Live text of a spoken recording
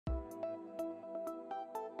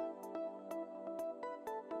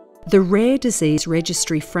The Rare Disease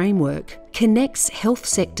Registry Framework connects health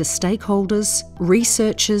sector stakeholders,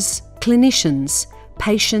 researchers, clinicians,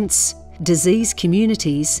 patients, disease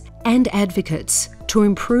communities, and advocates to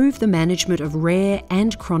improve the management of rare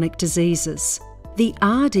and chronic diseases. The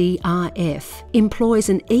RDRF employs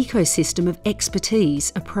an ecosystem of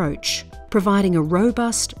expertise approach, providing a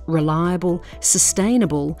robust, reliable,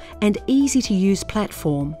 sustainable, and easy-to-use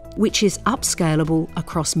platform which is upscalable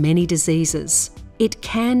across many diseases. It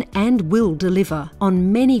can and will deliver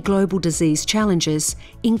on many global disease challenges,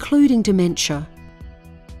 including dementia.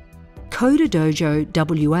 CoderDojo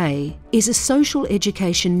WA is a social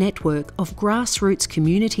education network of grassroots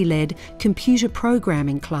community-led computer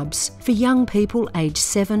programming clubs for young people aged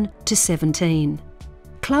 7 to 17.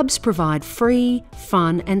 Clubs provide free,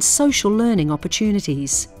 fun and social learning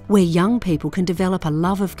opportunities where young people can develop a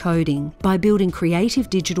love of coding by building creative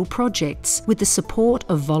digital projects with the support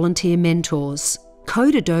of volunteer mentors.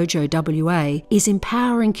 CoderDojo WA is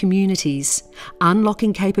empowering communities,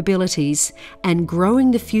 unlocking capabilities and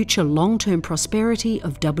growing the future long-term prosperity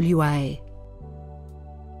of WA.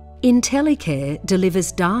 Intelicare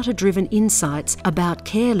delivers data-driven insights about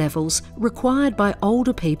care levels required by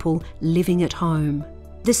older people living at home.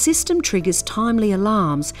 The system triggers timely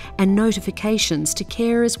alarms and notifications to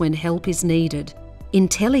carers when help is needed.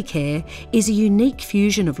 Intelicare is a unique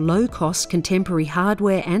fusion of low-cost contemporary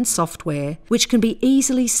hardware and software which can be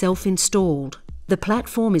easily self-installed. The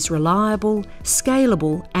platform is reliable,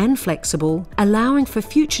 scalable and flexible, allowing for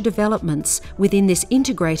future developments within this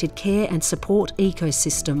integrated care and support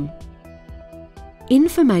ecosystem.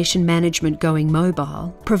 Information Management Going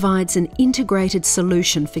Mobile provides an integrated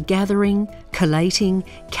solution for gathering, collating,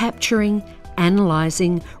 capturing,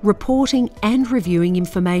 analysing, reporting and reviewing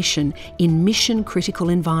information in mission-critical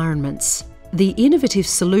environments. The innovative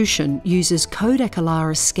solution uses Kodak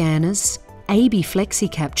Alaris scanners, AB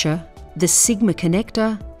FlexiCapture, the Sigma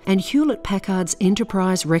connector and Hewlett-Packard's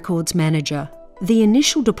Enterprise Records Manager. The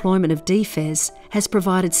initial deployment of DFES has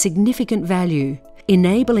provided significant value,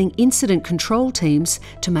 enabling incident control teams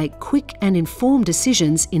to make quick and informed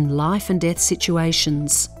decisions in life and death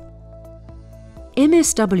situations.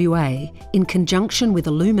 MSWA, in conjunction with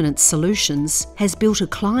Illuminance Solutions, has built a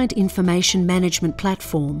client information management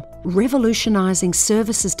platform, revolutionising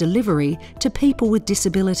services delivery to people with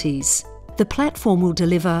disabilities. The platform will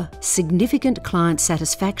deliver significant client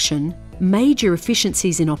satisfaction, major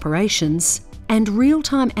efficiencies in operations, and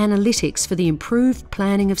real-time analytics for the improved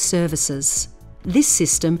planning of services. This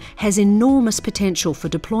system has enormous potential for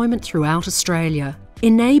deployment throughout Australia,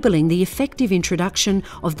 enabling the effective introduction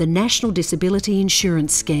of the National Disability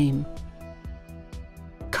Insurance Scheme.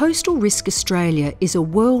 Coastal Risk Australia is a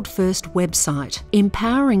world-first website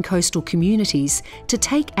empowering coastal communities to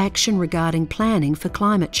take action regarding planning for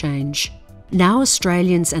climate change. Now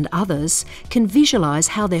Australians and others can visualise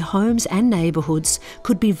how their homes and neighbourhoods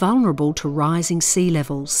could be vulnerable to rising sea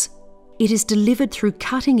levels. It is delivered through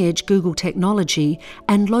cutting-edge Google technology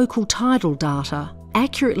and local tidal data,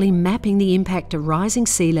 accurately mapping the impact of rising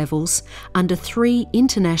sea levels under 3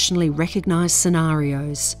 internationally recognised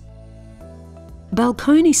scenarios.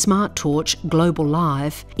 Balconi Smart Torch Global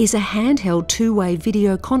Live is a handheld two-way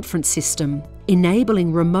video conference system,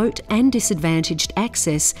 enabling remote and disadvantaged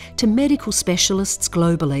access to medical specialists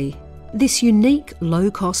globally. This unique,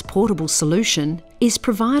 low-cost portable solution is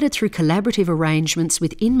provided through collaborative arrangements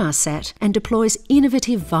with Inmarsat and deploys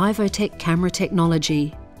innovative Vivotech camera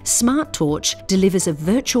technology. Smart Torch delivers a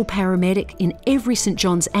virtual paramedic in every St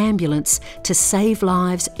John's ambulance to save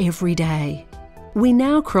lives every day. We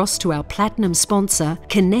now cross to our platinum sponsor,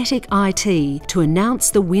 Kinetic IT, to announce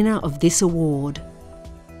the winner of this award.